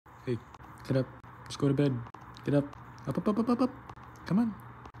Hey, get up. Let's go to bed. Get up. Up, up, up, up, up, up. Come on.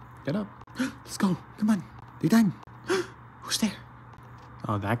 Get up. Let's go. Come on. You're done. Who's there?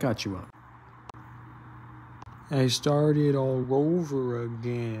 Oh, that got you up. I started all over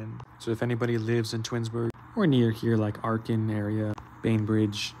again. So if anybody lives in Twinsburg or near here, like Arkin area,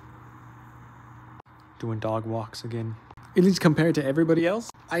 Bainbridge, doing dog walks again. At least compared to everybody else,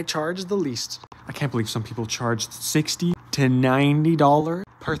 I charge the least. I can't believe some people charge $60 to $90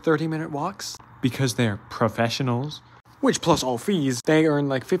 per 30-minute walks because they're professionals. Which plus all fees, they earn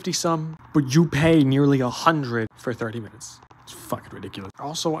like 50 some, but you pay nearly 100 for 30 minutes. It's fucking ridiculous.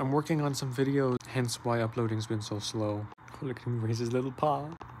 Also, I'm working on some videos, hence why uploading's been so slow. Oh, look at him raise his little paw.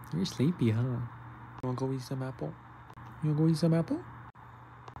 You're sleepy, huh? You wanna go eat some apple? You wanna go eat some apple?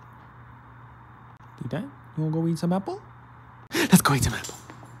 Do that? You wanna go eat some apple? Let's go eat some apple.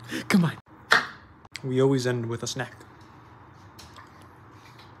 Come on. We always end with a snack.